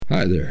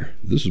Hi there,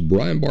 this is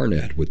Brian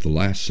Barnett with The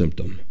Last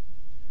Symptom.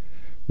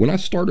 When I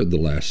started The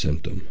Last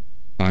Symptom,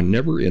 I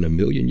never in a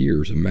million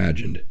years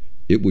imagined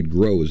it would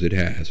grow as it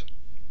has.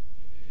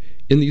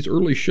 In these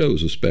early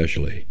shows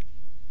especially,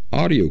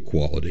 audio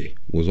quality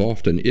was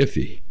often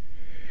iffy,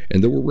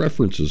 and there were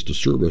references to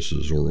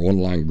services or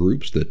online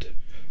groups that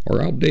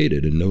are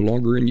outdated and no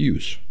longer in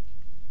use.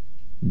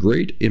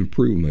 Great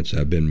improvements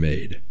have been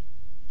made.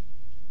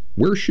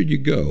 Where should you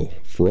go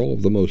for all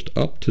of the most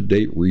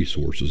up-to-date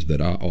resources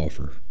that I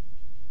offer?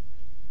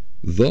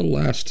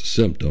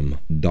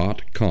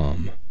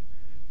 TheLastSymptom.com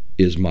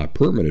is my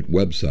permanent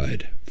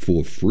website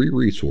full of free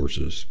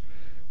resources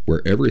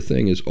where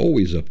everything is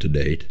always up to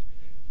date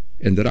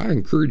and that I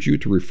encourage you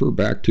to refer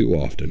back to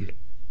often.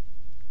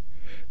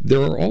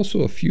 There are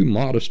also a few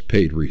modest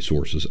paid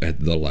resources at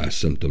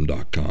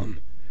TheLastSymptom.com.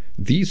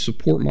 These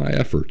support my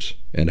efforts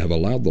and have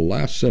allowed The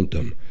Last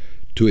Symptom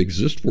to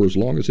exist for as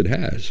long as it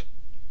has.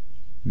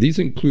 These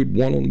include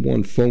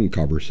one-on-one phone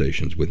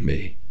conversations with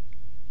me,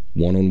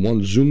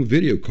 one-on-one Zoom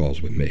video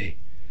calls with me,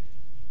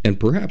 and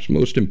perhaps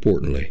most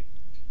importantly,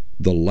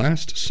 The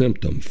Last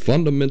Symptom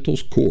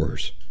Fundamentals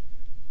Course,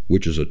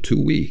 which is a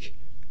 2-week,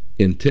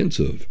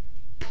 intensive,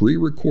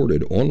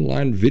 pre-recorded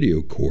online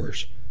video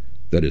course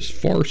that is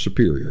far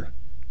superior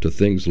to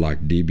things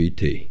like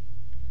DBT.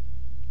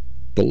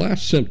 The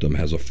Last Symptom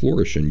has a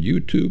flourishing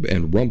YouTube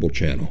and Rumble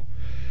channel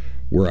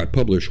where I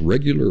publish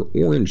regular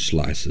orange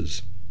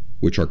slices,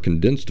 which are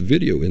condensed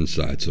video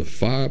insights of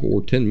 5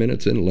 or 10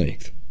 minutes in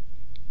length.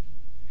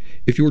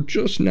 If you're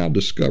just now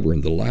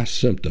discovering The Last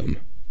Symptom,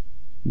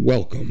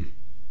 welcome.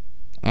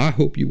 I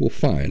hope you will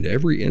find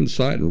every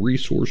insight and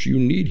resource you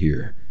need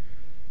here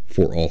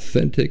for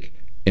authentic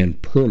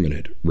and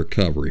permanent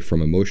recovery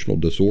from emotional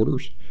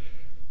disorders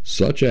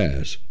such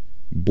as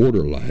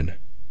borderline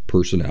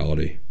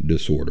personality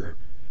disorder.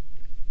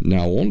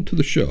 Now on to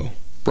the show.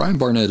 Brian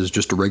Barnett is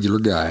just a regular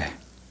guy.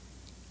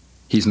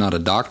 He's not a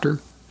doctor.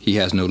 He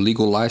has no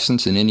legal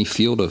license in any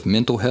field of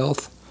mental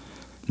health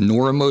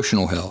nor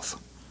emotional health.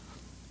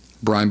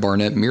 Brian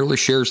Barnett merely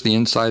shares the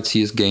insights he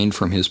has gained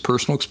from his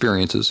personal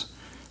experiences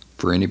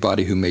for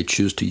anybody who may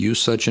choose to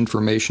use such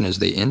information as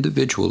they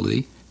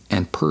individually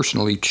and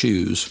personally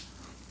choose,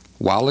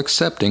 while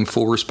accepting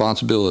full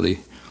responsibility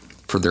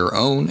for their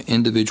own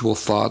individual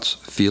thoughts,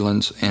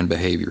 feelings, and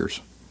behaviors.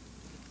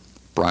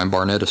 Brian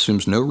Barnett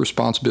assumes no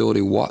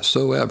responsibility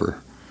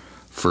whatsoever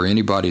for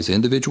anybody's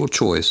individual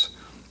choice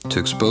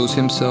to expose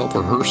himself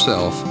or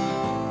herself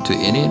to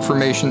any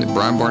information that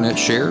Brian Barnett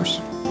shares.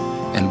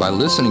 And by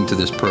listening to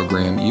this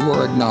program, you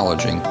are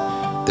acknowledging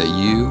that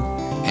you,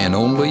 and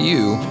only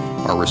you,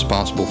 are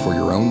responsible for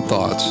your own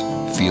thoughts,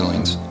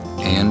 feelings,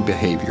 and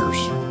behaviors.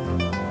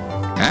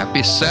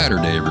 Happy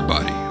Saturday,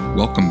 everybody.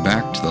 Welcome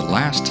back to The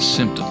Last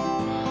Symptom.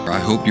 I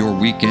hope your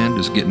weekend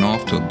is getting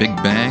off to a big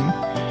bang.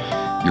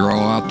 You're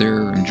all out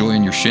there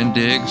enjoying your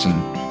shindigs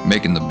and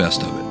making the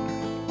best of it.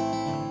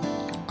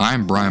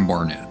 I'm Brian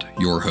Barnett,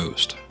 your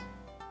host.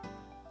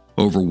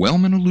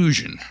 Overwhelming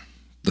Illusion,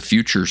 the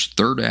future's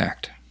third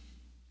act.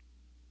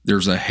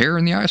 There's a hair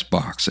in the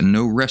icebox and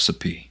no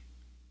recipe.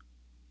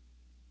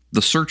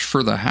 The search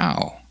for the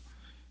how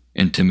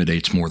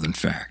intimidates more than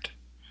fact.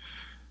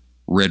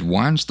 Red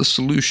wine's the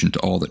solution to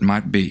all that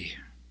might be.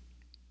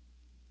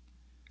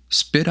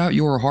 Spit out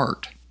your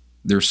heart,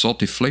 there's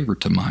salty flavor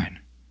to mine.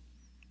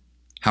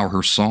 How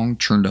her song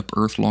churned up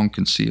earth long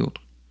concealed.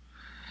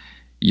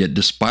 Yet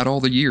despite all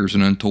the years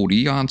and untold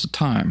eons of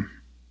time,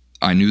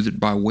 I knew that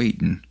by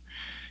waiting,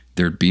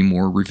 there'd be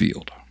more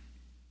revealed.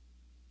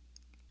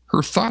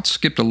 Her thoughts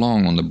skipped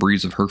along on the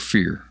breeze of her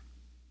fear,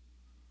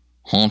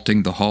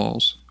 haunting the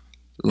halls,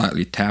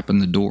 lightly tapping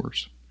the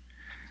doors,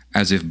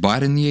 as if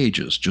biding the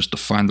ages just to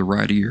find the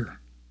right ear.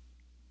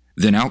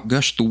 Then out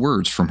gushed the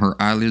words from her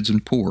eyelids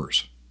and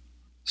pores.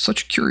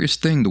 Such a curious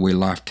thing the way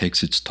life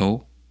takes its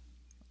toll.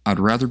 I'd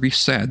rather be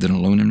sad than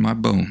alone in my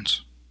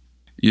bones.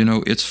 You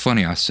know, it's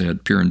funny, I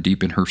said, peering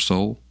deep in her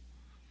soul,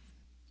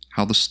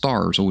 how the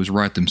stars always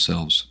write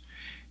themselves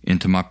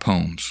into my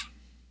poems.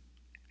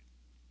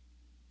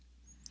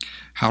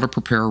 How to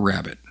Prepare a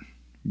Rabbit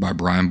by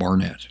Brian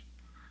Barnett.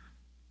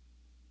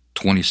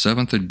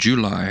 27th of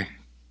July,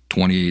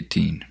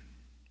 2018.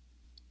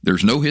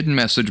 There's no hidden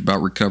message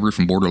about recovery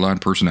from borderline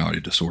personality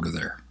disorder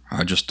there.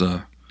 I just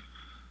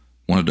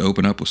wanted to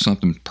open up with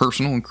something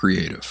personal and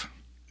creative.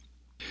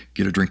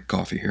 Get a drink of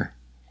coffee here.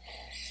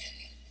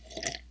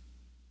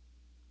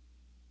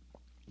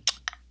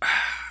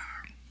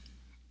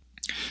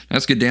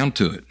 Let's get down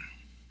to it.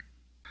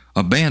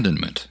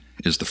 Abandonment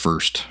is the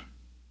first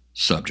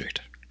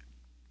subject.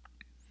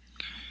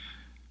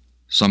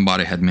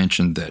 Somebody had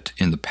mentioned that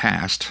in the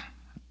past,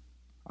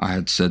 I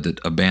had said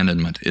that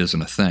abandonment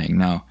isn't a thing.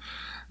 Now,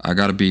 I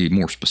got to be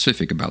more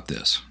specific about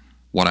this.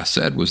 What I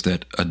said was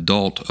that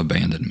adult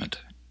abandonment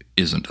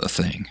isn't a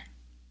thing.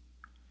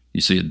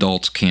 You see,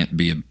 adults can't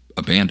be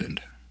abandoned.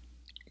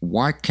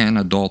 Why can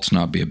adults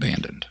not be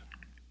abandoned?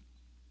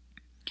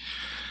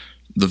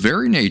 The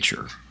very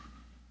nature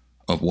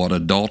of what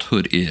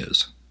adulthood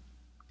is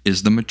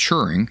the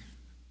maturing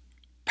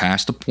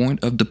past a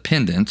point of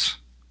dependence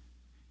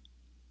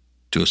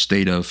to a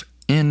state of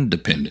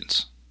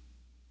independence.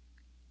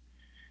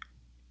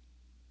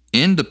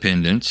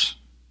 Independence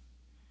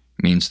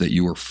means that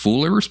you are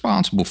fully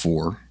responsible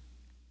for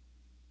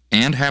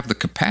and have the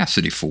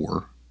capacity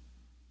for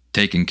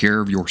taking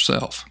care of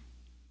yourself,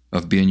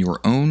 of being your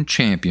own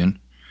champion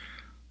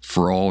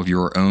for all of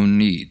your own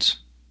needs.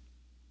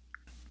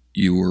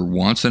 You were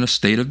once in a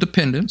state of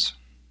dependence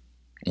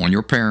on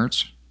your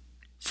parents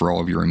for all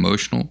of your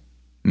emotional,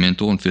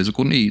 mental, and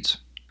physical needs,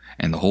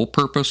 and the whole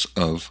purpose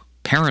of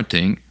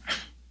parenting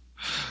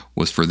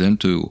was for them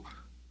to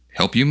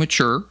help you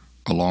mature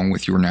along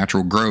with your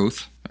natural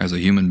growth as a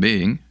human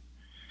being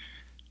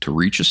to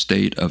reach a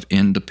state of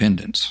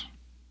independence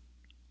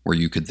where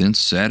you could then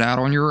set out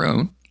on your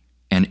own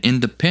and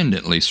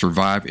independently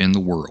survive in the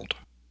world.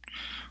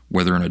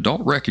 Whether an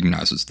adult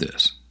recognizes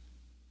this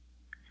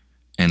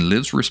and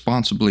lives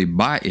responsibly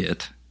by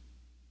it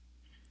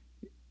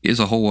is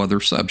a whole other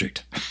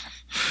subject,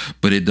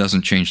 but it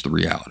doesn't change the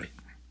reality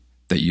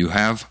that you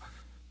have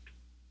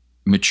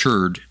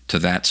matured to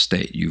that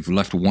state. You've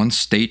left one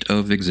state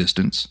of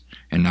existence,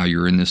 and now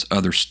you're in this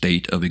other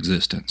state of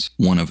existence,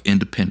 one of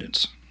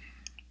independence.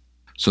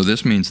 So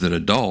this means that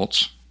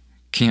adults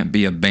can't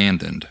be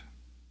abandoned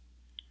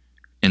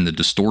in the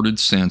distorted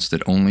sense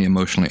that only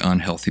emotionally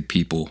unhealthy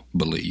people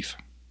believe.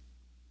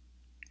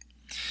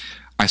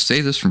 I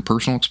say this from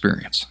personal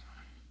experience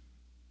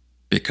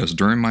because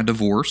during my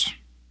divorce,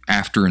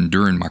 after and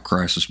during my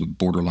crisis with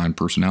borderline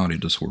personality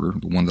disorder,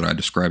 the one that I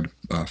described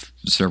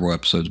several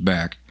episodes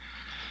back,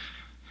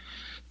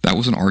 that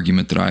was an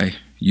argument that I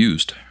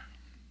used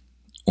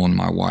on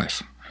my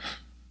wife.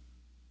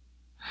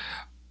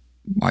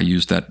 I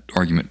used that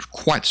argument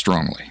quite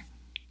strongly.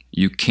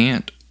 You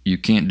can't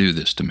do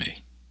this to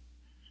me.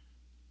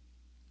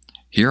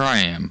 Here I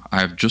am.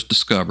 I've just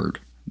discovered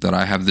that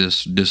I have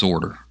this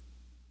disorder.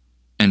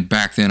 And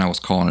back then I was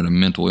calling it a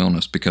mental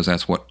illness because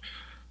that's what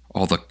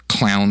all the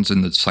clowns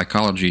in the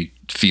psychology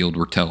field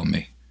were telling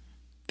me.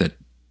 That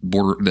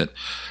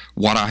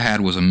what I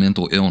had was a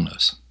mental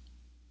illness.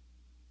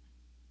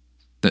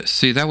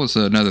 That was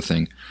another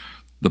thing.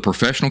 The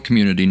professional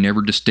community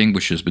never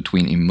distinguishes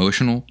between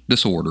emotional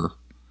disorder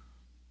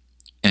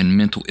and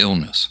mental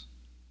illness.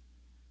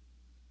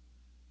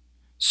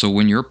 So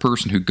when you're a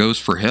person who goes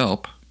for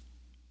help,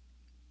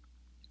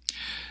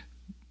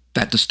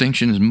 that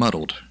distinction is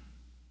muddled.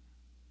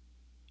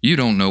 You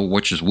don't know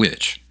which is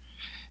which.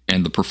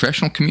 And the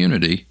professional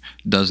community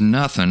does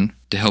nothing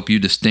to help you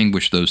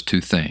distinguish those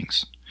two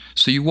things.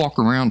 So you walk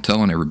around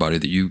telling everybody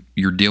that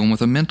you're dealing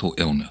with a mental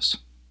illness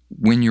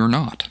when you're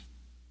not.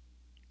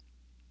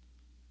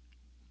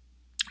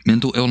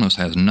 Mental illness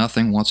has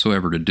nothing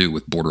whatsoever to do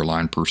with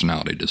borderline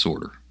personality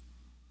disorder,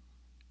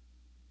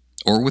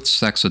 or with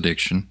sex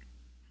addiction,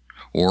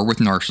 or with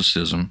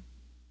narcissism.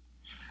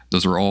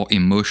 Those are all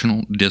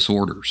emotional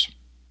disorders.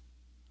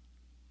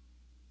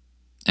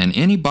 And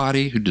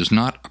anybody who does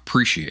not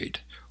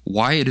appreciate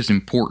why it is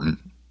important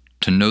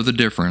to know the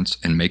difference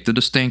and make the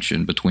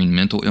distinction between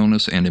mental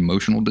illness and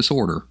emotional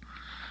disorder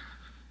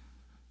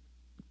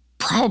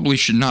probably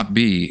should not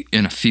be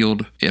in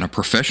a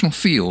professional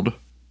field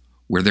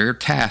where they're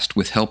tasked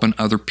with helping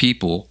other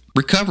people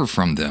recover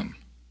from them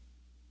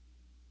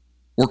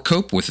or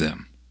cope with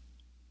them.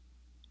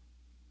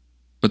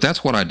 But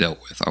that's what I dealt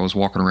with. I was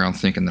walking around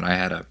thinking that I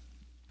had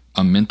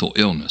a mental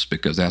illness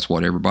because that's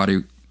what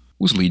everybody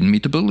was leading me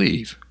to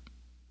believe.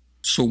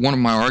 So one of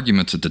my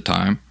arguments at the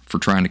time for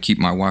trying to keep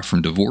my wife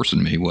from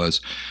divorcing me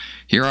was,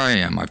 here I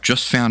am. I've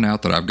just found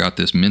out that I've got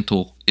this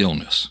mental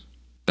illness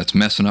that's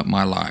messing up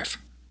my life,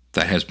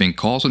 that has been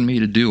causing me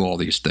to do all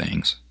these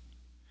things,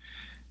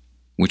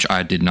 which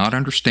I did not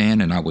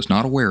understand and I was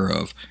not aware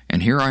of.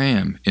 And here I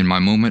am in my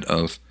moment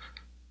of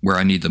where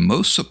I need the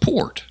most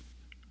support.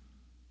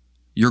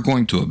 You're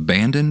going to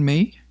abandon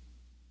me?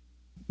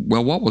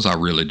 Well, what was I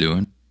really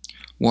doing?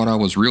 What I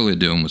was really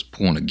doing was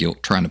trying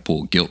to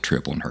pull a guilt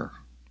trip on her.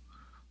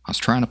 I was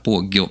trying to pull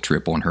a guilt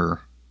trip on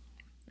her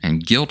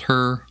and guilt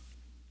her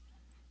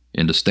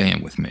into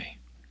staying with me.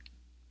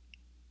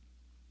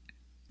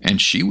 And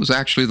she was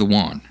actually the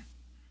one,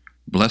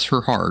 bless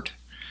her heart,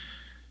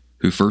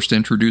 who first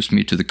introduced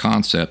me to the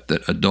concept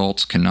that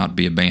adults cannot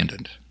be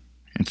abandoned.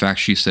 In fact,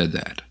 she said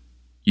that.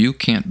 You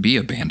can't be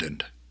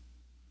abandoned.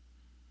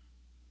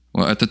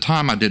 Well, at the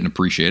time, I didn't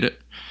appreciate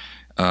it.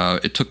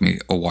 It took me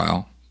a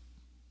while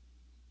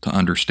to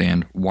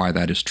understand why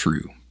that is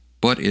true,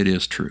 but it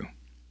is true.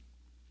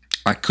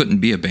 I couldn't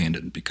be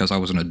abandoned because I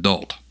was an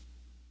adult.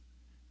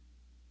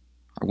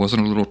 I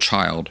wasn't a little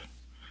child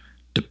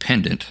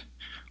dependent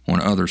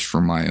on others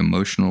for my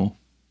emotional,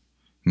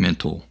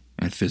 mental,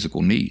 and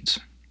physical needs.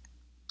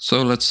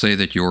 So let's say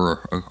that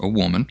you're a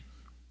woman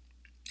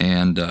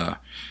and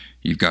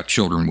you've got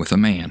children with a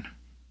man.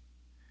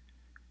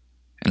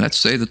 And let's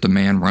say that the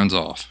man runs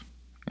off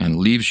and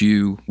leaves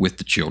you with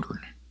the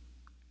children.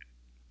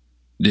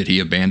 Did he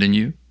abandon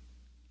you?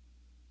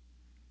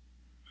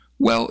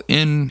 Well,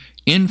 in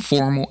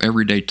informal,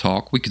 everyday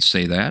talk, we could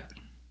say that.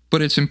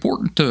 But it's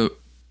important to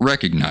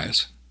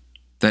recognize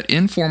that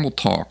informal,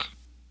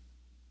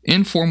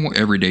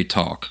 everyday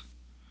talk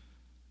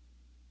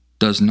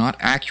does not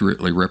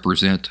accurately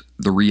represent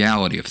the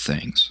reality of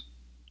things.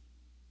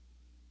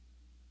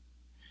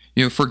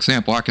 For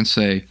example, I can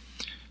say,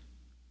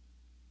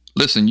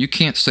 listen, you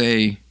can't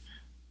say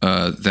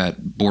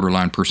that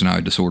borderline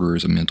personality disorder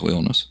is a mental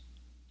illness,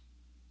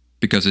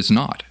 because it's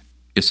not.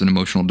 It's an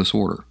emotional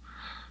disorder.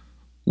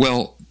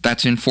 Well,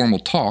 that's informal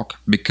talk,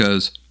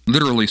 because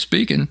literally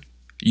speaking,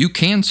 you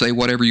can say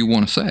whatever you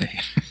want to say.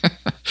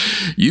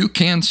 You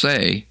can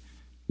say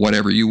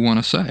whatever you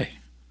want to say.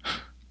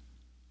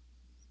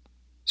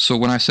 So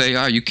when I say,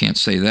 you can't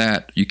say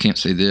that, you can't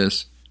say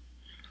this,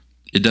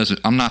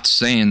 I'm not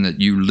saying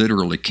that you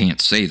literally can't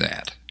say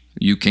that.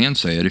 You can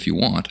say it if you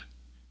want.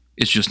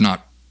 It's just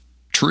not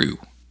true.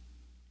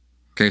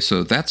 Okay,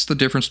 so that's the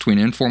difference between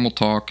informal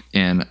talk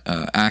and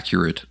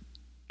accurate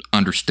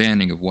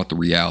understanding of what the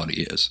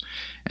reality is.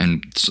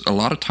 And a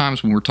lot of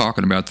times when we're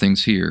talking about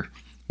things here,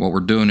 what we're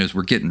doing is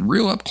we're getting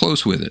real up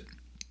close with it,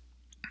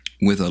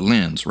 with a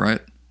lens,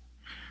 right?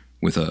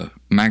 With a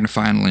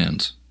magnifying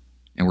lens.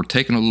 And we're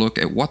taking a look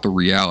at what the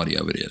reality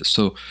of it is.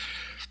 So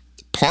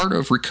part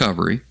of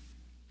recovery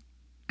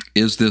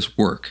is this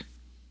work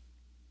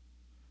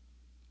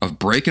of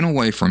breaking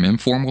away from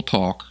informal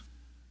talk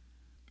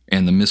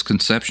and the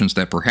misconceptions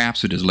that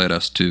perhaps it has led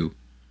us to.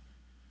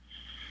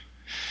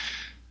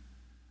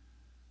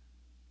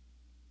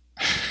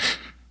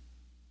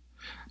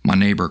 My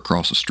neighbor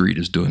across the street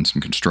is doing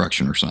some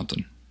construction or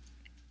something.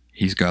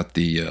 He's got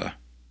he's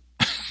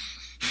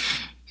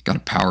got a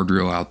power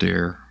drill out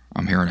there.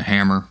 I'm hearing a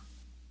hammer.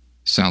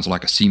 Sounds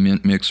like a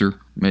cement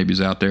mixer maybe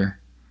is out there.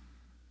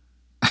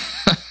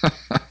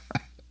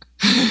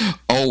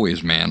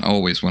 Always, man,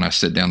 always when I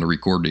sit down to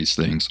record these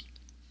things.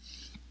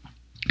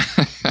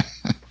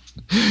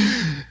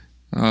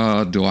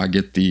 Do I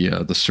get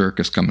the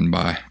circus coming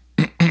by?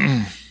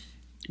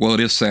 Well, it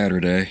is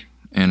Saturday,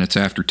 and it's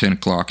after 10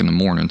 o'clock in the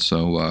morning,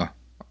 so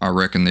I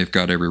reckon they've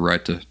got every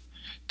right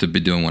to be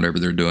doing whatever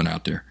they're doing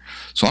out there.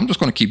 So I'm just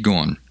going to keep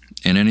going,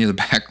 and any of the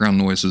background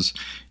noises,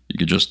 you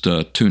could just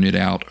tune it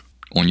out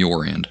on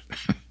your end.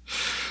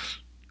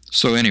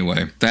 So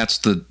anyway,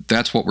 that's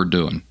what we're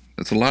doing.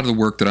 That's a lot of the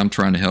work that I'm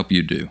trying to help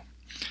you do,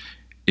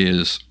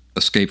 is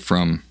escape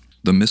from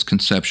the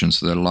misconceptions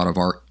that a lot of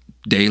our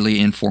daily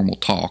informal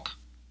talk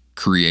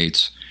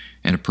creates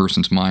in a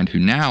person's mind who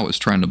now is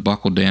trying to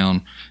buckle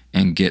down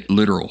and get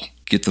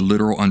the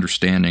literal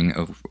understanding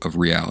of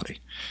reality.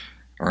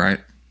 All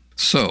right?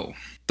 So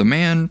the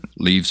man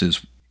leaves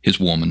his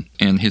woman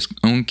and his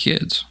own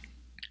kids.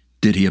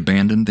 Did he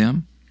abandon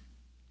them?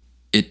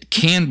 It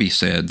can be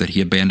said that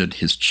he abandoned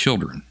his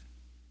children.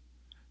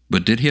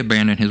 But did he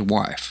abandon his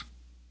wife?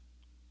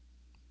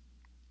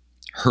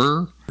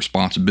 Her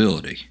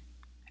responsibility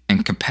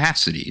and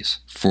capacities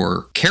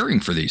for caring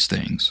for these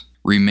things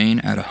remain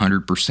at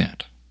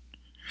 100%.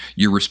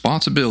 Your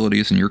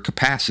responsibilities and your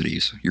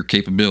capacities, your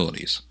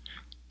capabilities,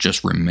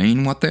 just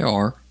remain what they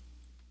are,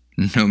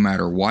 no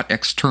matter what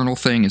external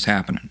thing is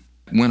happening.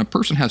 When a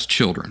person has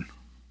children,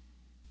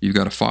 you've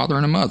got a father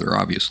and a mother,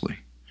 obviously.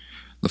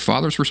 The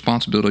father's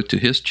responsibility to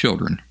his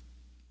children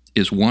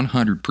is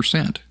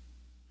 100%.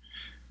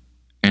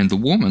 And the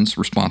woman's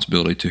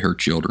responsibility to her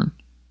children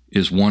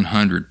is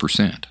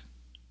 100%.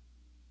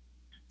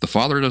 The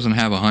father doesn't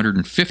have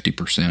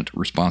 150%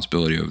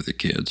 responsibility over the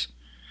kids,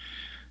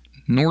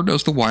 nor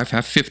does the wife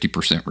have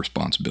 50%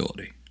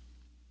 responsibility.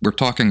 We're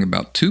talking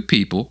about two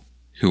people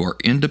who are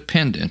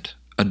independent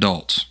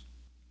adults.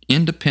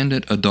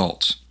 Independent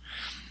adults.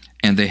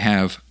 And they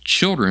have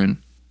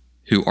children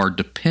who are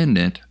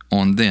dependent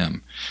on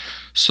them.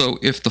 So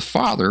if the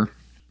father,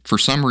 for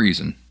some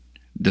reason,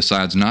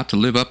 decides not to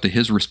live up to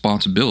his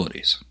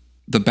responsibilities,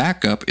 the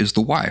backup is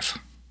the wife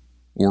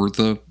or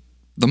the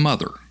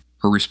mother.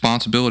 Her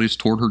responsibilities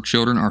toward her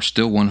children are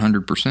still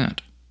 100%.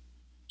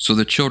 So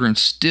the children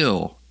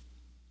still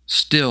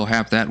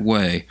have that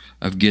way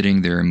of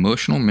getting their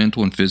emotional,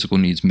 mental, and physical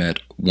needs met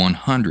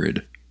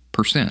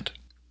 100%.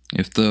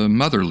 If the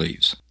mother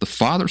leaves, the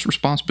father's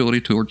responsibility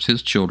towards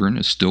his children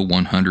is still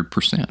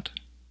 100%.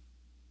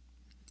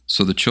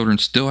 So the children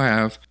still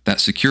have that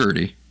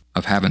security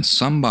of having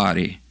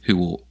somebody who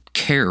will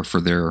care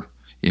for their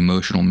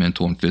emotional,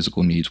 mental, and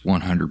physical needs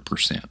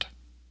 100%.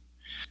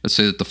 Let's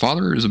say that the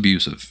father is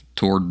abusive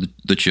toward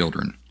the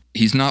children.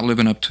 He's not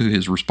living up to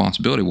his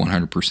responsibility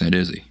 100%,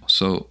 is he?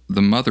 So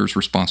the mother's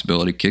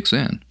responsibility kicks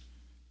in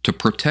to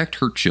protect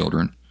her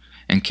children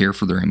and care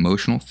for their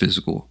emotional,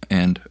 physical,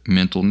 and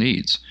mental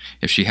needs.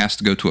 If she has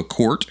to go to a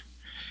court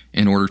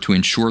in order to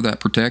ensure that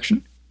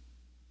protection,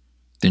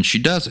 then she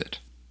does it.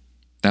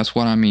 That's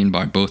what I mean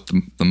by both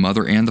the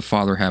mother and the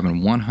father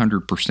having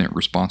 100%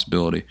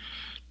 responsibility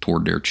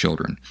toward their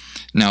children.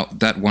 Now,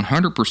 that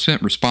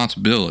 100%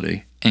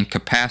 responsibility and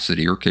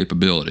capacity or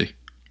capability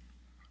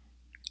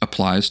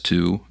applies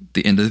to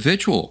the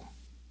individual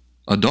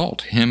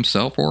adult,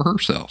 himself or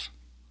herself.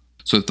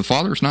 So if the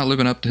father is not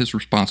living up to his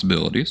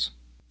responsibilities,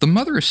 the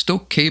mother is still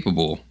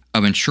capable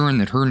of ensuring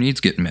that her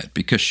needs get met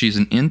because she's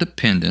an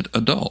independent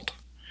adult.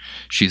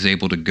 She's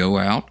able to go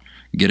out,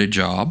 get a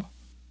job,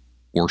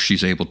 or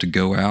she's able to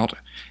go out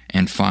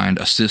and find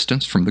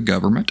assistance from the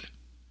government,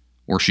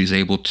 or she's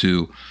able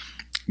to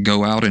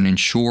go out and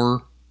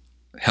ensure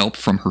help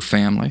from her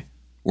family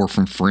or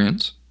from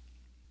friends.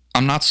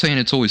 I'm not saying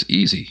it's always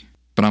easy,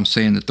 but I'm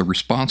saying that the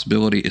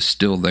responsibility is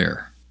still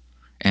there.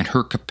 And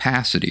her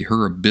capacity,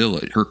 her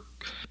ability,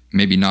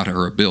 maybe not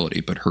her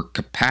ability, but her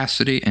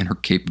capacity and her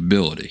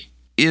capability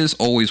is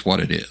always what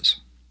it is.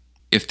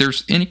 If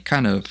there's any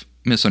kind of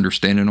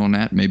misunderstanding on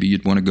that, maybe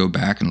you'd want to go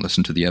back and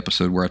listen to the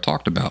episode where I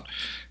talked about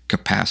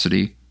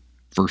capacity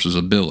versus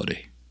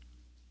ability.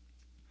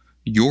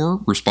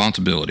 Your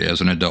responsibility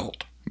as an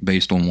adult,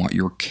 based on what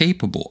you're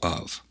capable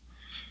of,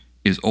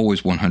 is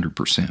always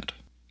 100%.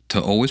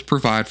 To always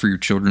provide for your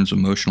children's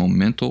emotional,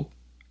 mental,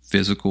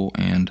 physical,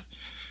 and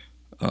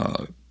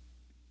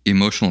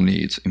emotional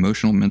needs,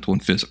 emotional, mental,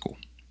 and physical.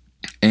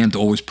 And to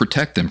always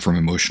protect them from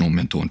emotional,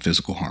 mental, and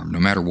physical harm, no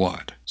matter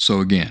what.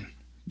 So again,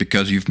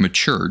 because you've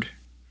matured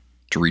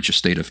to reach a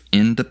state of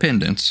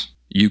independence,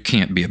 you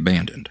can't be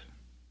abandoned.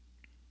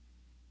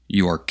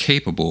 You are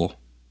capable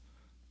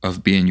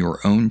of being your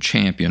own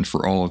champion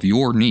for all of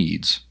your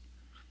needs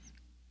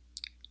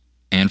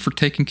and for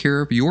taking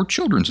care of your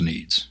children's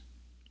needs.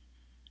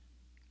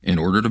 In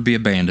order to be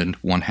abandoned,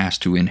 one has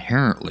to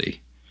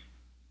inherently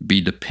be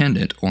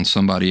dependent on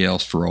somebody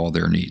else for all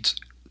their needs,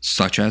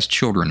 such as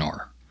children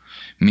are.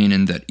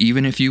 Meaning that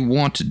even if you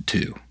wanted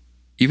to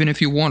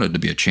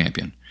be a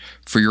champion,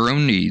 for your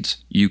own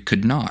needs, you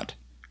could not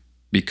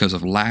because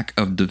of lack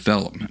of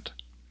development.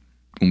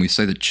 When we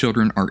say that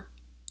children are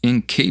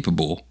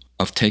incapable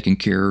of taking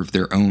care of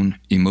their own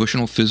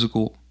emotional,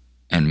 physical,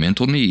 and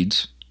mental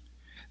needs,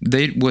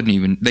 they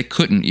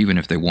couldn't even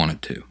if they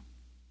wanted to.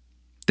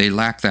 They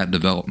lack that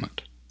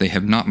development. They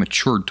have not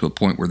matured to a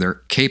point where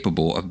they're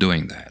capable of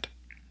doing that.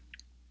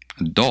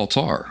 Adults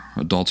are.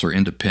 Adults are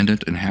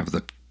independent and have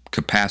the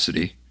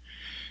capacity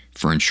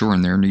for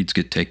ensuring their needs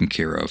get taken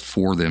care of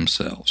for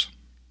themselves.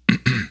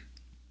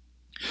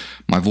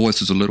 My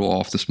voice is a little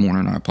off this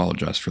morning. I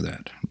apologize for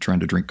that. I'm trying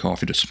to drink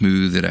coffee to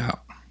smooth it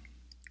out.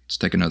 Let's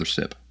take another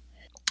sip.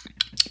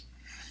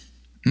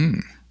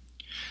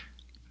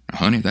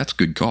 Honey, that's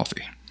good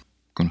coffee. I'm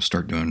going to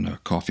start doing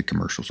coffee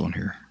commercials on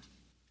here.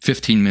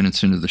 15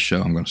 minutes into the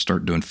show, I'm going to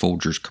start doing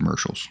Folgers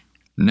commercials.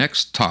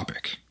 Next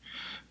topic,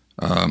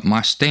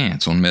 my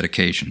stance on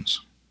medications.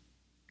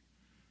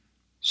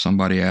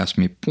 Somebody asked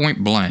me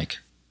point blank,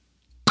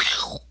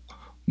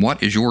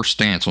 what is your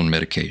stance on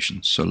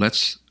medications? So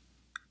let's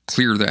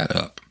clear that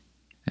up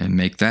and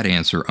make that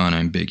answer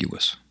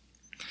unambiguous.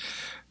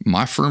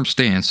 My firm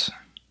stance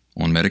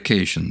on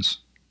medications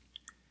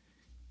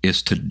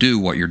is to do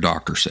what your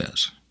doctor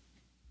says.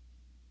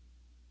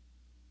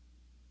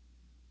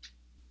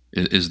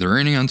 Is there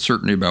any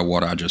uncertainty about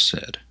what I just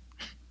said?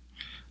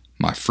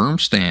 My firm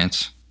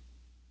stance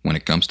when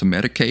it comes to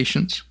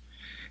medications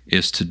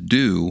is to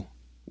do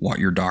what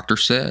your doctor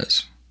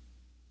says.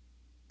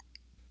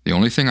 The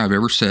only thing I've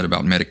ever said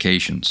about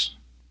medications,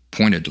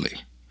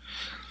 pointedly,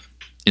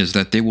 is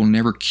that they will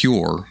never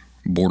cure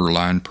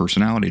borderline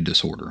personality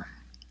disorder.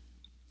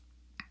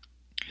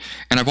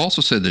 And I've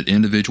also said that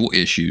individual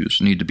issues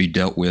need to be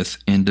dealt with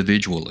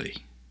individually,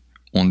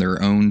 on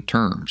their own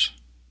terms.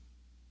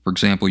 For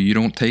example, you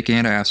don't take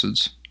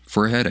antacids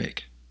for a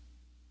headache.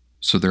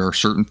 So there are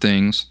certain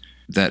things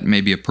that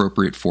may be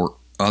appropriate for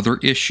other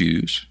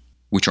issues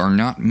which are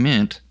not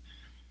meant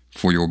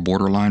for your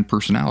borderline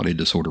personality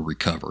disorder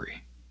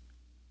recovery.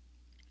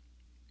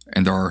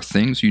 And there are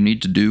things you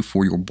need to do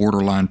for your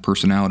borderline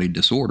personality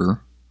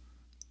disorder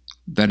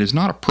that is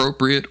not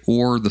appropriate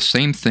or the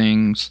same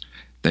things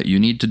that you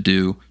need to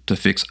do to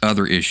fix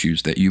other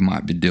issues that you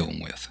might be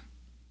dealing with.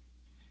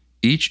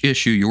 Each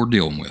issue you're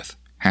dealing with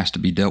has to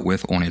be dealt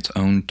with on its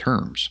own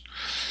terms.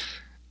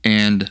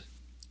 And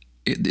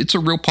it's a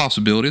real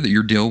possibility that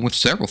you're dealing with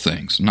several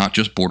things, not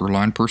just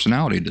borderline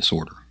personality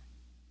disorder.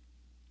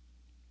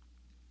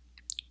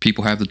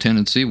 People have the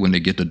tendency, when they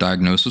get the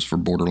diagnosis for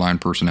borderline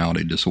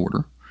personality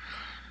disorder,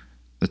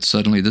 that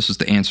suddenly this is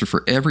the answer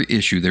for every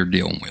issue they're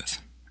dealing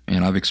with.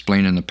 And I've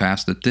explained in the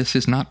past that this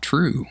is not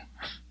true.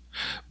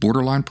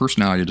 Borderline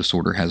personality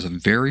disorder has a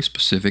very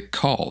specific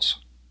cause,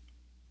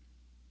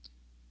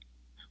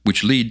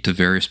 which lead to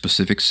very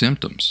specific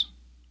symptoms.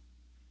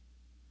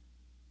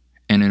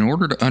 And in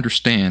order to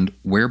understand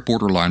where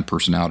borderline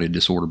personality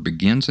disorder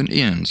begins and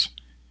ends,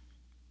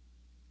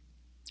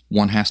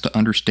 one has to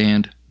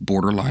understand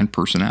borderline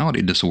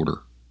personality disorder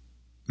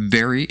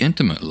very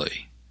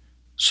intimately,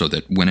 so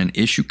that when an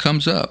issue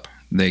comes up,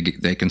 they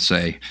can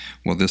say,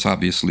 well, this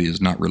obviously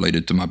is not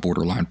related to my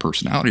borderline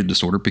personality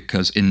disorder,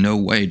 because in no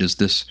way does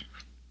this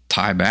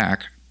tie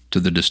back to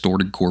the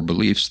distorted core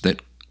beliefs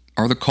that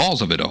are the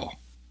cause of it all.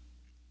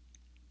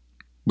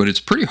 But it's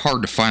pretty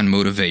hard to find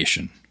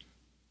motivation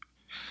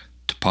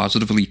to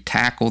positively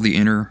tackle the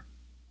inner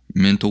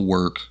mental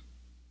work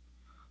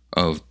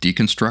of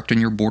deconstructing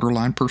your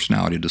borderline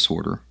personality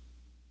disorder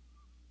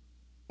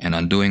and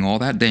undoing all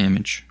that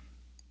damage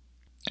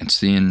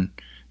and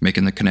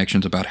making the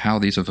connections about how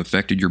these have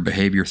affected your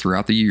behavior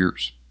throughout the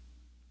years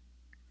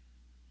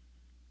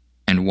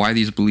and why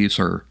these beliefs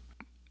are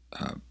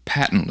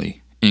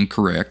patently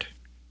incorrect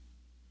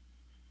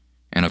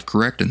and of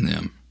correcting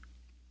them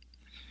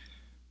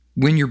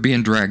when you're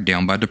being dragged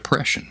down by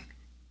depression.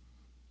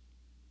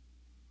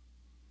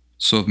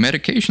 So if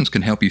medications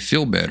can help you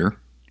feel better,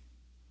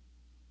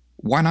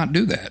 why not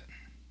do that?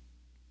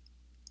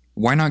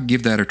 Why not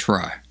give that a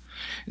try?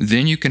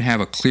 Then you can have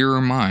a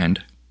clearer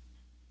mind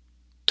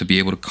to be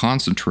able to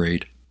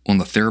concentrate on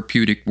the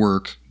therapeutic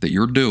work that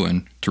you're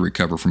doing to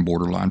recover from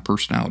borderline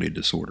personality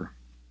disorder.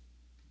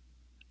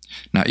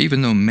 Now,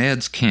 even though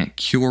meds can't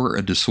cure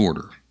a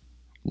disorder,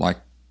 like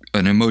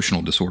an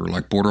emotional disorder,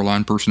 like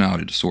borderline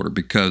personality disorder,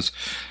 because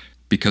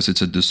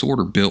it's a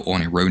disorder built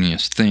on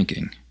erroneous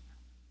thinking,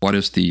 what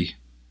is the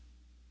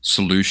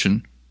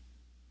solution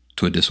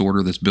to a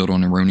disorder that's built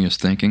on erroneous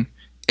thinking?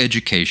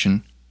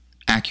 Education.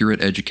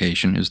 Accurate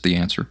education is the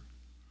answer.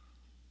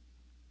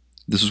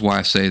 This is why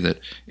I say that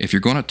if you're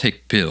going to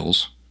take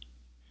pills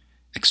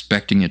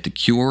expecting it to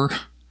cure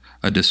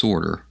a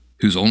disorder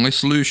whose only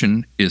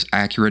solution is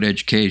accurate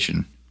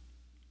education,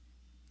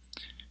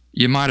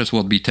 you might as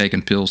well be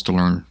taking pills to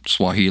learn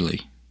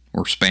Swahili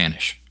or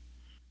Spanish.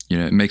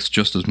 It makes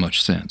just as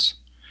much sense.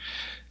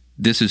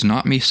 This is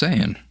not me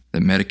saying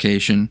that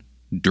medication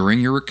during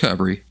your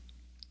recovery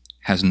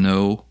has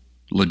no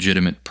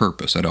legitimate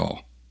purpose at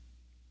all.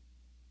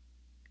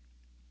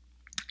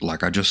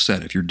 Like I just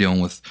said, if you're dealing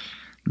with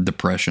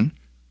depression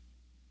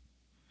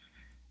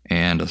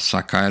and a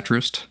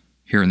psychiatrist,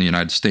 here in the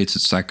United States,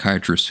 it's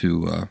psychiatrists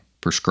who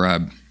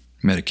prescribe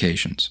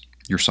medications.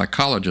 Your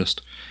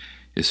psychologist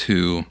is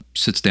who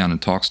sits down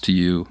and talks to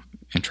you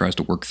and tries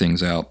to work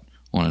things out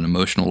on an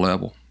emotional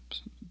level,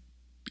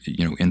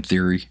 in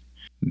theory.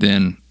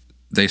 Then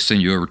they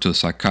send you over to a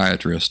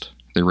psychiatrist.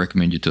 They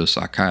recommend you to a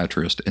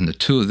psychiatrist, and the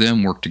two of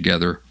them work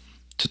together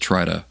to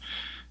try to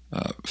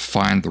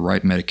find the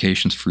right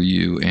medications for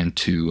you and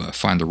to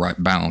find the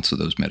right balance of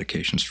those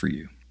medications for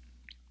you.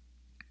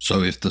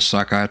 So if the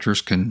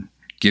psychiatrist can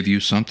give you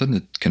something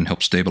that can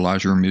help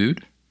stabilize your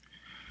mood,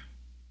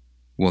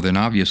 well, then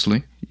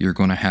obviously you're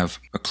going to have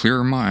a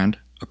clearer mind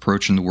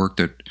approaching the work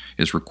that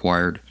is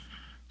required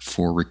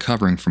for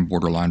recovering from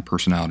borderline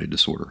personality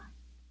disorder.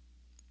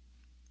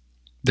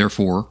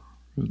 Therefore,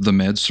 the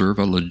meds serve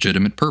a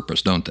legitimate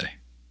purpose, don't they?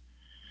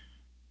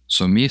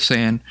 So me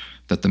saying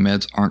that the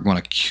meds aren't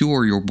going to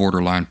cure your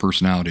borderline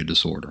personality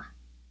disorder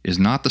is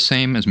not the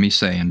same as me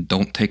saying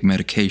don't take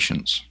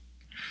medications.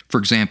 For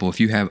example,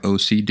 if you have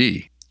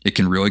OCD, it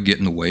can really get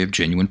in the way of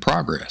genuine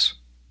progress.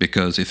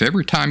 Because if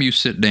every time you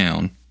sit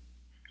down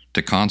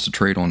to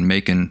concentrate on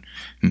making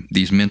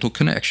these mental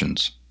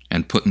connections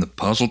and putting the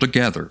puzzle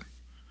together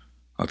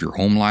of your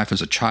home life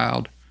as a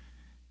child,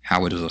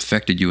 how it has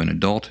affected you in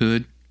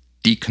adulthood,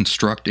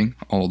 deconstructing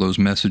all those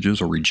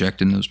messages or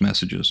rejecting those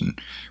messages and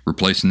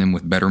replacing them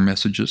with better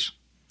messages.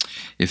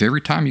 If every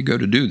time you go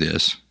to do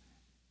this,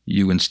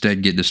 you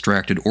instead get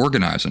distracted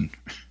organizing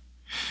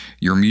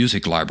your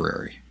music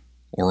library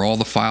or all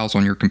the files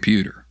on your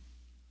computer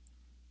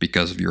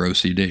because of your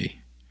OCD,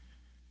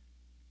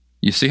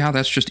 you see how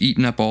that's just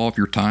eating up all of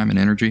your time and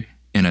energy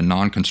in a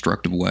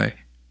non-constructive way?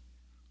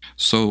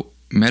 So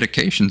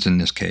medications in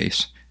this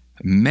case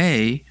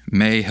may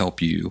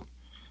help you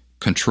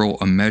control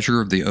a measure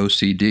of the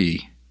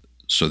OCD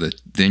so that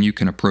then you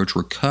can approach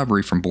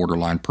recovery from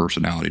borderline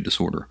personality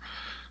disorder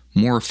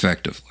more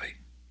effectively.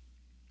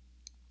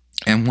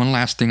 And one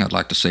last thing I'd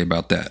like to say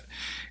about that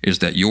is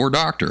that your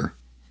doctor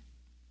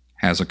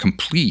has a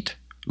complete,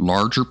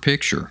 larger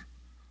picture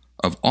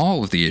of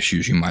all of the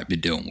issues you might be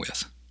dealing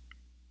with.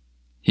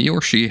 He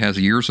or she has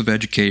years of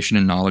education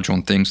and knowledge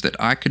on things that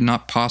I could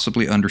not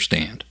possibly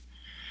understand,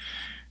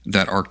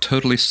 that are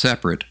totally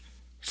separate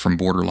from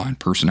borderline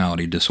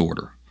personality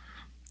disorder.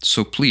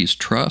 So please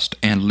trust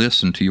and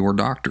listen to your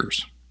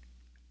doctors.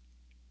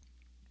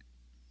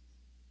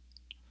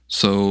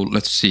 So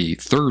let's see,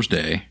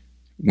 Thursday,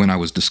 when I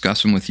was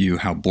discussing with you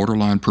how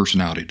borderline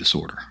personality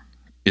disorder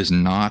is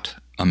not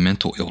a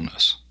mental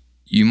illness,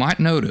 you might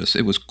notice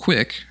it was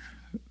quick,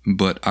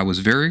 but I was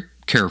very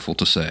careful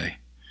to say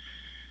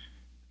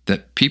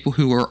that people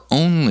who are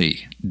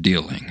only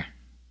dealing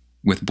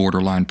with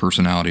borderline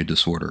personality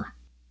disorder,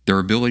 their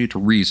ability to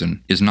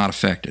reason is not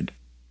affected.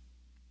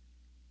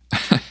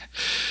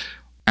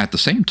 At the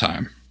same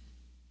time,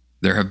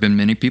 there have been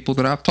many people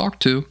that I've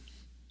talked to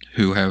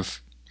who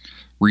have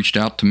reached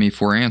out to me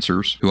for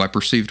answers who I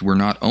perceived were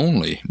not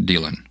only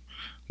dealing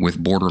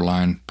with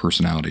borderline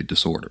personality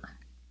disorder.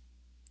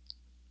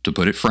 To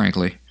put it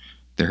frankly,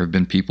 there have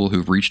been people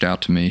who've reached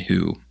out to me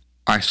who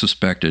I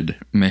suspected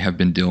may have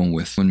been dealing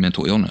with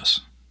mental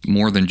illness,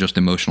 more than just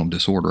emotional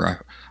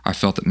disorder. I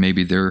felt that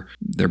maybe their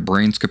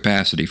brain's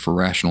capacity for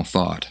rational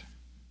thought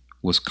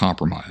was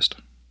compromised.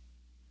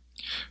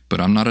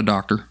 But I'm not a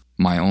doctor.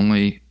 My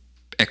only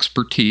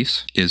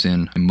expertise is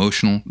in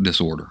emotional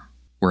disorder,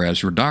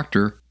 whereas your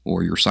doctor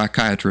or your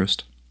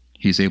psychiatrist,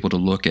 he's able to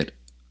look at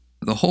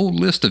the whole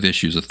list of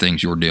issues of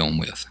things you're dealing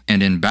with,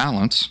 and in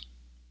balance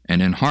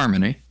and in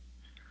harmony,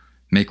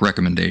 make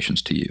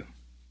recommendations to you.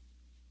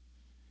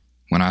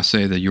 When I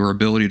say that your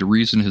ability to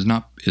reason is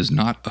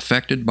not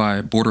affected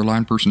by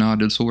borderline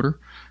personality disorder,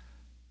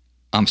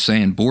 I'm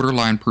saying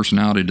borderline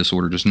personality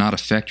disorder does not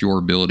affect your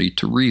ability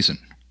to reason.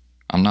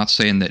 I'm not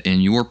saying that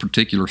in your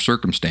particular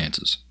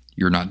circumstances,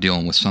 you're not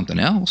dealing with something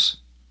else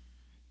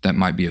that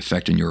might be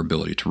affecting your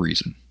ability to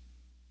reason.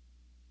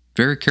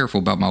 Very careful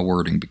about my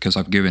wording because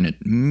I've given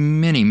it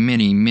many,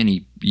 many,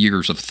 many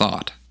years of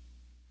thought.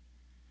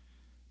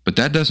 But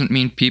that doesn't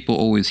mean people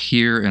always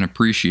hear and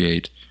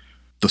appreciate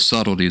the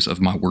subtleties of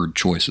my word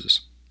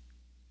choices.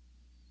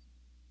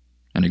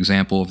 An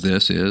example of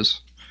this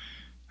is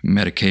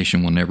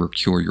medication will never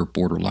cure your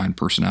borderline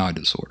personality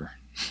disorder.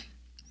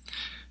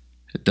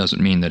 It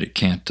doesn't mean that it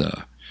can't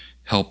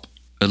help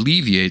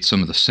alleviate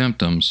some of the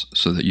symptoms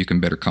so that you can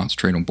better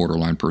concentrate on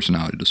borderline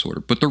personality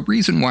disorder. But the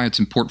reason why it's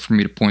important for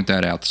me to point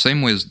that out, the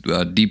same way as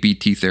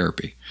DBT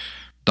therapy,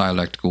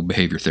 dialectical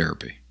behavior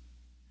therapy,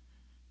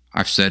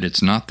 I've said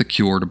it's not the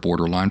cure to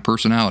borderline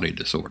personality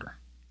disorder.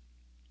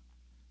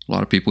 A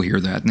lot of people hear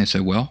that and they say,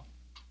 well,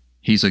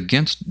 he's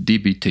against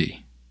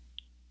DBT.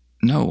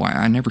 No,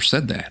 I never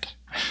said that.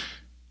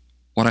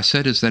 What I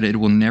said is that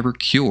it will never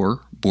cure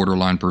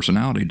borderline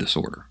personality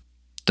disorder.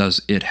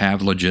 Does it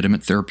have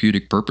legitimate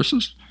therapeutic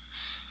purposes?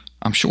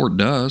 I'm sure it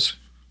does,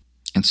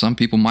 and some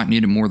people might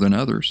need it more than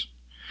others.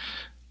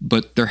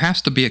 But there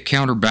has to be a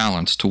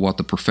counterbalance to what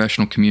the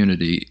professional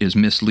community is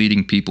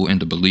misleading people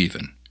into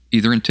believing,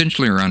 either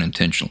intentionally or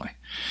unintentionally.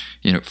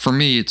 For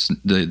me, it's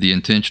the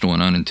intentional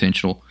and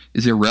unintentional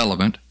is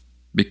irrelevant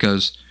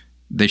because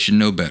they should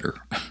know better.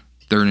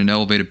 They're in an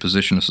elevated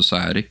position of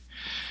society,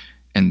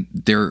 and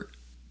they're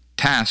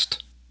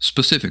tasked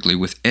specifically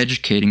with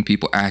educating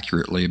people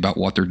accurately about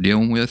what they're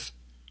dealing with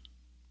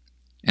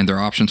and their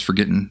options for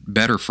getting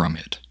better from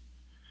it.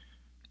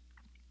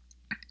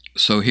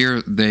 So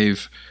here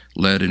they've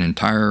led the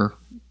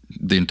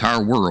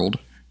entire world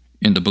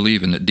into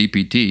believing that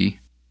DBT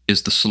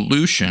is the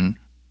solution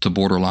to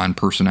borderline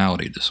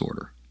personality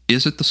disorder.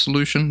 Is it the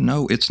solution?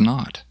 No, it's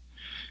not.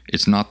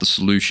 It's not the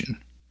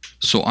solution.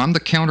 So I'm the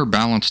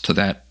counterbalance to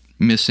that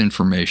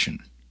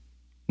misinformation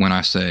when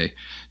I say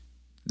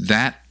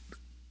that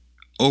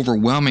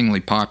overwhelmingly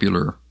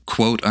popular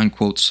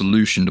quote-unquote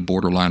solution to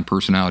borderline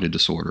personality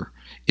disorder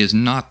is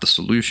not the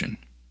solution.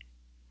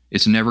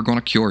 It's never going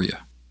to cure you.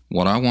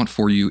 What I want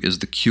for you is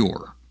the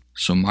cure.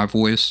 So my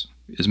voice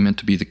is meant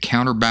to be the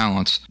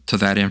counterbalance to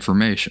that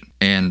information.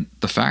 And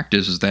the fact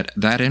is that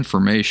that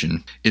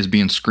information is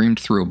being screamed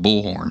through a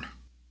bullhorn.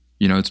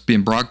 It's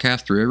being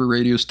broadcast through every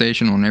radio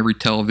station on every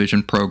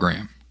television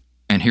program.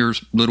 And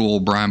here's little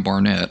old Brian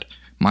Barnett.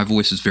 My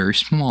voice is very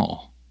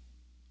small.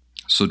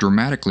 So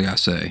dramatically I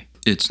say,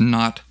 it's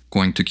not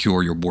going to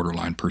cure your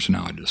borderline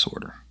personality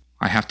disorder.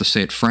 I have to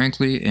say it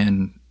frankly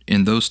and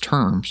in those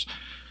terms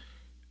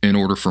in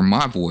order for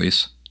my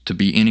voice to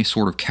be any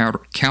sort of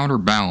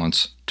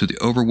counterbalance to the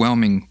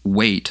overwhelming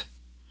weight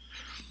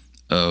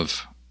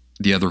of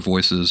the other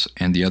voices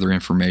and the other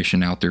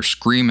information out there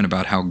screaming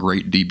about how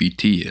great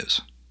DBT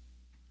is.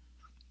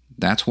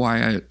 That's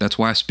why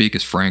I speak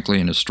as frankly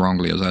and as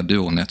strongly as I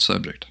do on that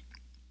subject.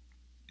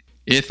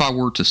 If I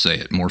were to say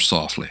it more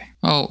softly,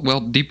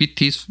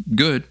 DBT's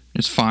good,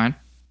 it's fine,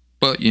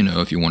 but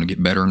if you want to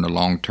get better in the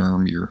long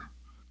term, you're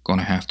going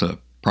to have to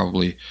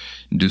probably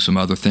do some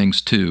other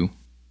things too.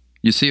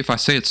 You see, if I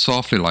say it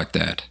softly like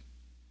that,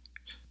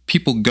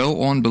 people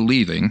go on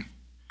believing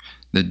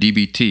that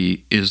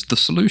DBT is the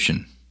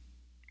solution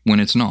when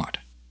it's not.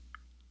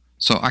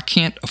 So I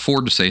can't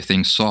afford to say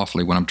things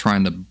softly when I'm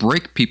trying to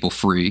break people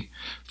free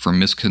from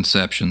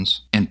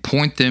misconceptions and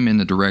point them in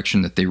the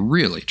direction that they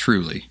really,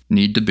 truly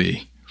need to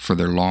be for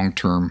their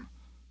long-term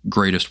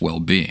greatest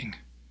well-being.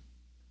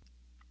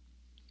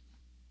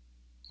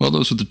 Well,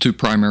 those are the two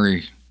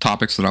primary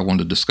topics that I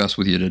wanted to discuss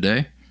with you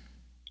today.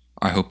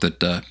 I hope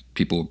that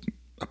people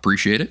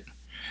appreciate it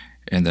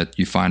and that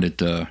you find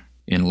it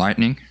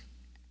enlightening.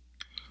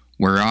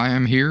 Where I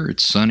am here,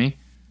 it's sunny.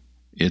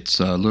 It's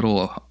a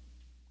little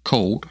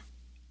cold,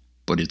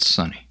 but it's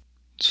sunny.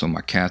 So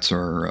my cats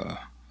are,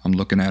 I'm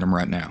looking at them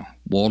right now.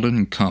 Walden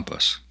and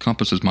Compass.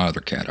 Compass is my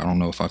other cat. I don't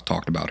know if I've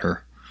talked about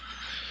her.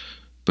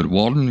 But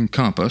Walden and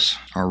Compass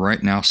are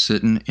right now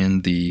sitting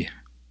in the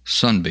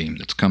sunbeam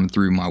that's coming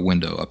through my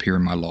window up here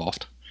in my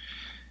loft.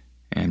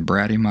 And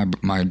Brady,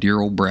 my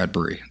dear old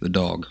Bradbury, the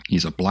dog,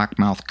 he's a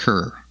blackmouth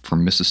cur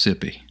from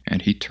Mississippi.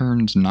 And he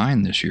turns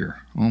 9 this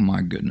year. Oh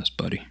my goodness,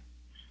 buddy.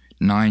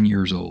 9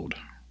 years old.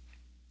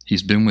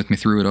 He's been with me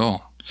through it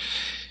all.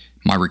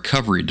 My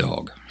recovery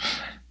dog.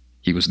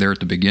 He was there at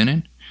the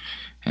beginning,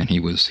 and he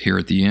was here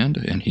at the end,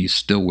 and he's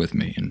still with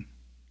me. And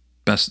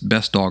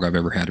best dog I've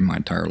ever had in my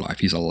entire life.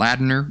 He's a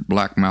Ladiner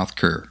blackmouth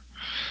cur.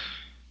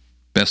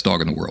 Best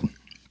dog in the world.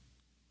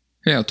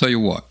 Hey, I'll tell you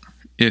what.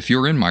 If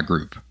you're in my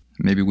group,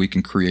 maybe we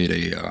can create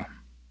a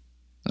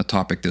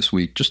topic this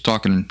week, just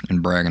talking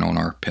and bragging on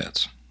our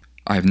pets.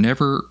 I've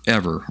never,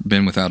 ever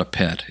been without a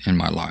pet in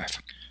my life.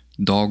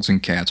 Dogs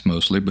and cats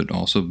mostly, but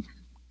also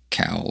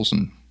cows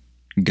and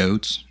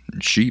goats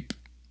and sheep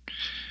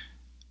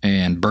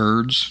and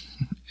birds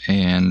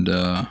and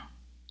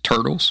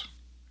turtles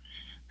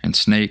and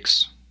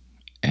snakes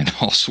and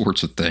all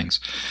sorts of things.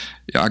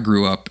 I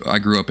grew up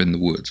in the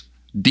woods,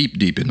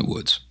 deep in the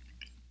woods.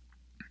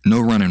 No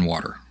running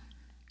water.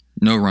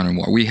 No running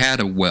water. We had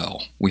a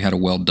well. We had a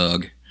well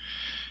dug,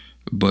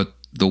 but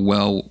the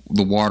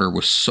water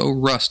was so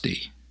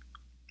rusty,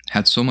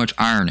 had so much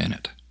iron in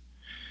it,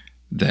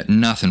 that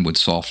nothing would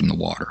soften the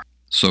water.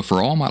 So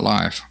for all my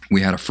life,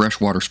 we had a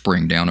freshwater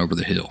spring down over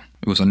the hill.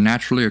 It was a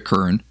naturally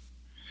occurring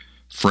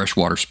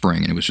freshwater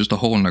spring, and it was just a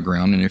hole in the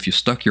ground, and if you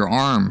stuck your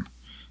arm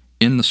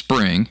in the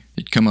spring,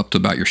 it'd come up to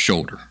about your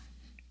shoulder.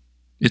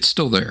 It's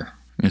still there.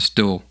 It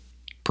still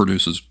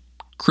produces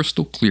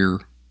crystal clear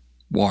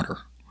water.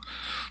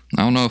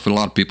 I don't know if a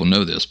lot of people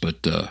know this,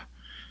 but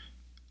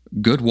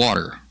good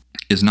water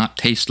is not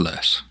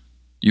tasteless.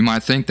 You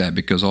might think that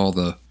because all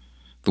the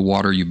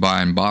water you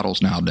buy in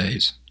bottles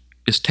nowadays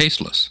is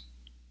tasteless.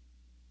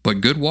 But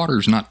good water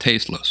is not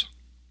tasteless.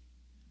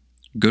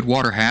 Good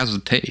water has a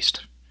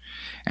taste.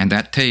 And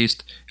that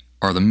taste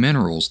are the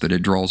minerals that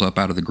it draws up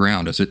out of the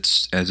ground as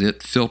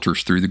it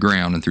filters through the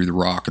ground and through the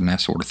rock and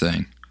that sort of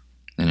thing.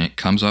 And it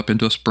comes up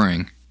into a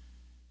spring.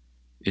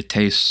 It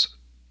tastes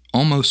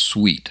almost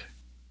sweet.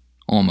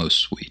 Almost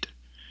sweet.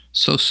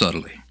 So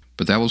subtly.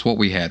 But that was what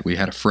we had. We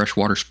had a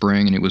freshwater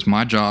spring, and it was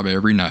my job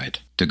every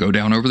night to go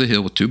down over the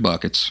hill with 2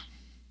 buckets,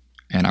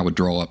 and I would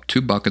draw up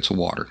 2 buckets of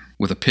water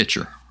with a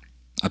pitcher.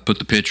 I'd put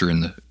the pitcher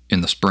in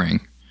the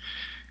spring,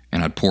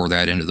 and I'd pour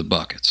that into the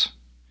buckets.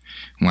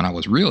 When I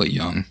was really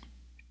young,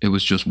 it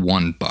was just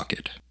 1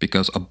 bucket,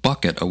 because a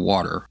bucket of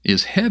water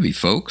is heavy,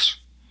 folks.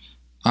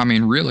 I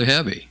mean, really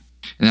heavy.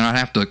 And then I'd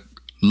have to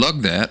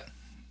lug that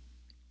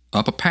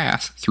up a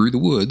path through the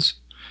woods,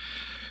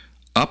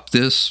 up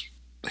this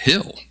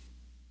hill,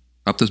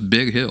 up this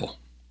big hill.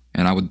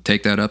 And I would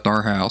take that up to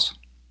our house,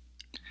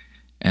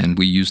 and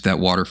we used that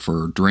water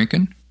for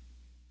drinking,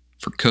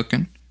 for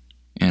cooking,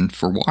 and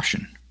for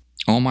washing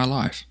all my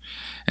life.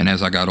 And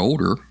as I got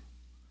older,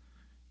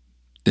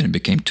 then it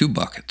became 2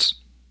 buckets.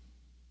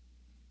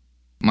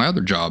 My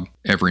other job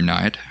every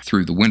night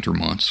through the winter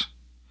months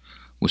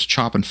was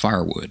chopping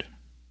firewood.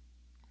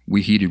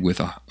 We heated with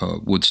a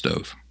wood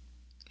stove.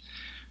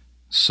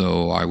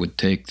 So I would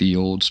take the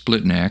old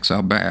splitting axe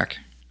out back,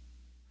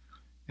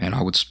 and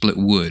I would split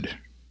wood.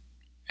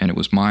 And it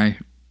was my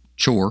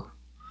chore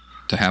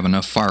to have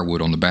enough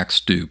firewood on the back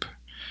stoop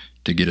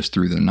to get us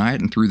through the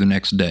night and through the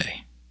next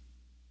day.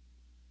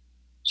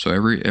 So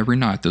every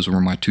night, those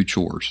were my 2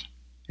 chores.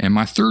 And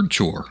my 3rd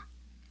chore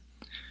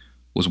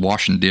was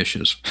washing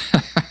dishes.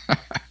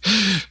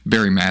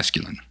 Very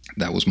masculine.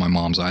 That was my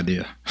mom's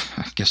idea,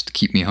 I guess, to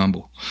keep me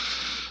humble.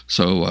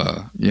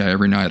 So,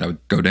 every night I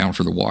would go down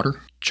for the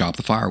water, chop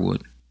the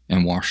firewood,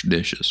 and wash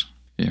dishes.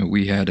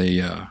 We had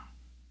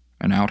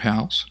an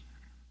outhouse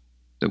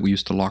that we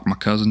used to lock my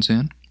cousins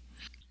in.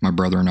 My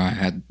brother and I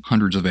had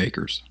hundreds of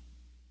acres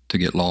to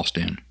get lost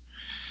in.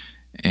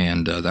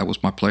 And that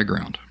was my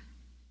playground.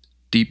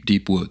 Deep,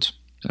 deep woods.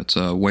 That's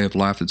a way of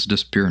life that's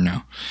disappearing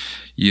now.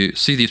 You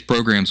see these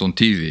programs on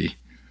TV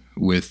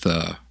with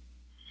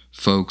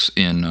folks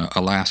in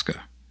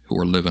Alaska who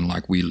are living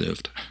like we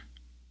lived.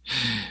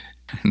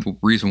 And the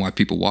reason why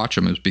people watch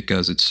them is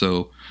because it's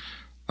so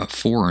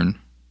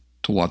foreign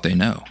to what they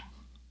know.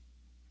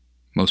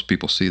 Most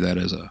people see that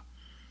as a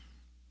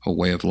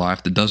way of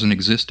life that doesn't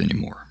exist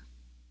anymore.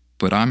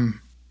 But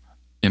I'm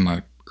in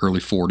my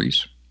early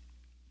 40s,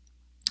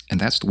 and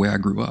that's the way I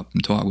grew up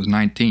until I was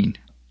 19.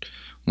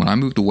 When I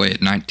moved away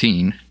at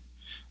 19,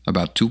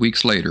 about 2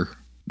 weeks later,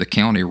 the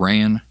county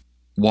ran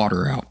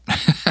water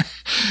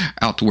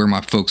out to where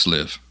my folks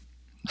live.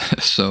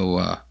 So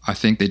I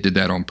think they did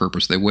that on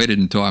purpose. They waited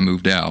until I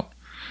moved out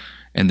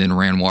and then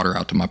ran water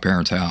out to my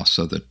parents' house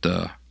so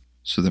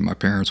that my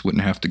parents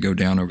wouldn't have to go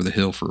down over the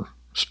hill for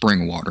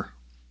spring water.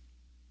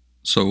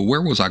 So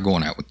where was I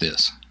going at with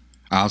this?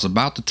 I was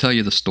about to tell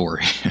you the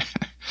story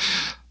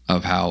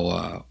of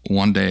how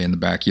one day in the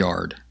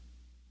backyard,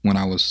 when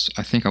I was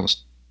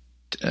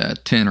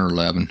 10 or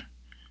 11,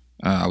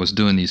 I was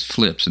doing these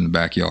flips in the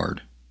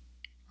backyard.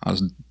 I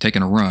was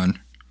taking a run,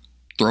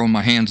 throwing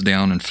my hands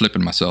down and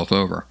flipping myself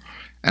over.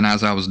 And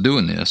as I was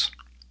doing this,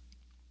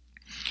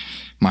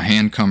 my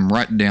hand come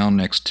right down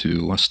next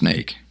to a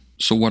snake.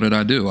 So what did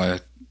I do? I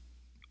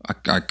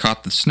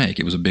caught the snake.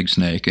 It was a big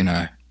snake, and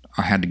I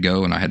had to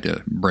go, and I had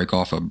to break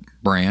off a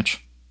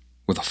branch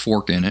with a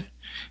fork in it,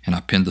 and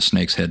I pinned the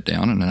snake's head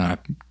down, and then I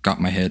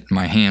got my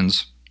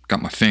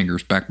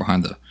fingers back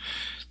behind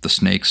the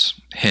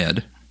snake's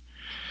head,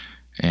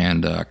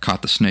 and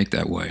caught the snake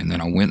that way. And then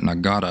I went and I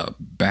got a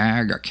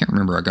bag. I can't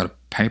remember. I got a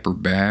paper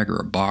bag or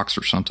a box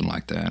or something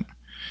like that,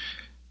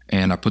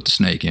 and I put the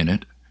snake in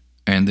it.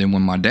 And then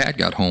when my dad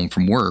got home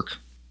from work,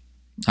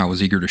 I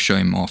was eager to show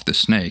him off this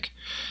snake.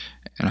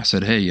 And I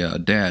said, "Hey,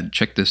 Dad,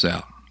 check this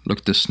out. Look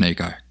at this snake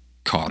I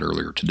caught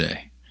earlier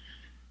today."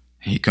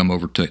 He come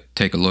over to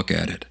take a look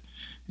at it.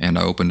 And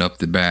I opened up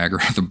the bag or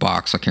the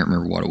box. I can't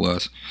remember what it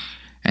was.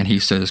 And he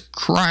says,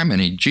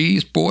 "Criminy,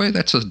 geez, boy,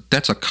 that's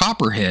a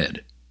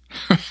copperhead."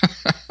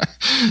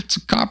 It's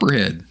a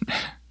copperhead.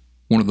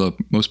 One of the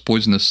most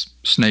poisonous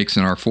snakes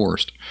in our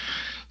forest.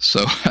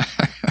 So,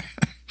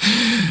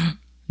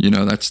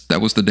 that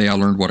was the day I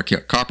learned what a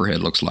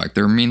copperhead looks like.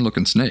 They're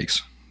mean-looking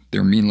snakes.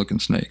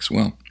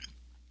 Well,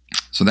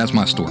 So that's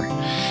my story.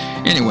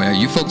 Anyway,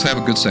 you folks have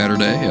a good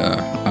Saturday.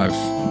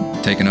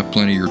 I've taken up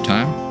plenty of your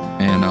time,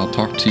 and I'll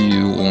talk to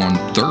you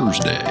on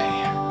Thursday.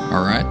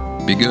 All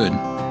right? Be good.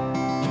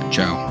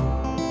 Ciao.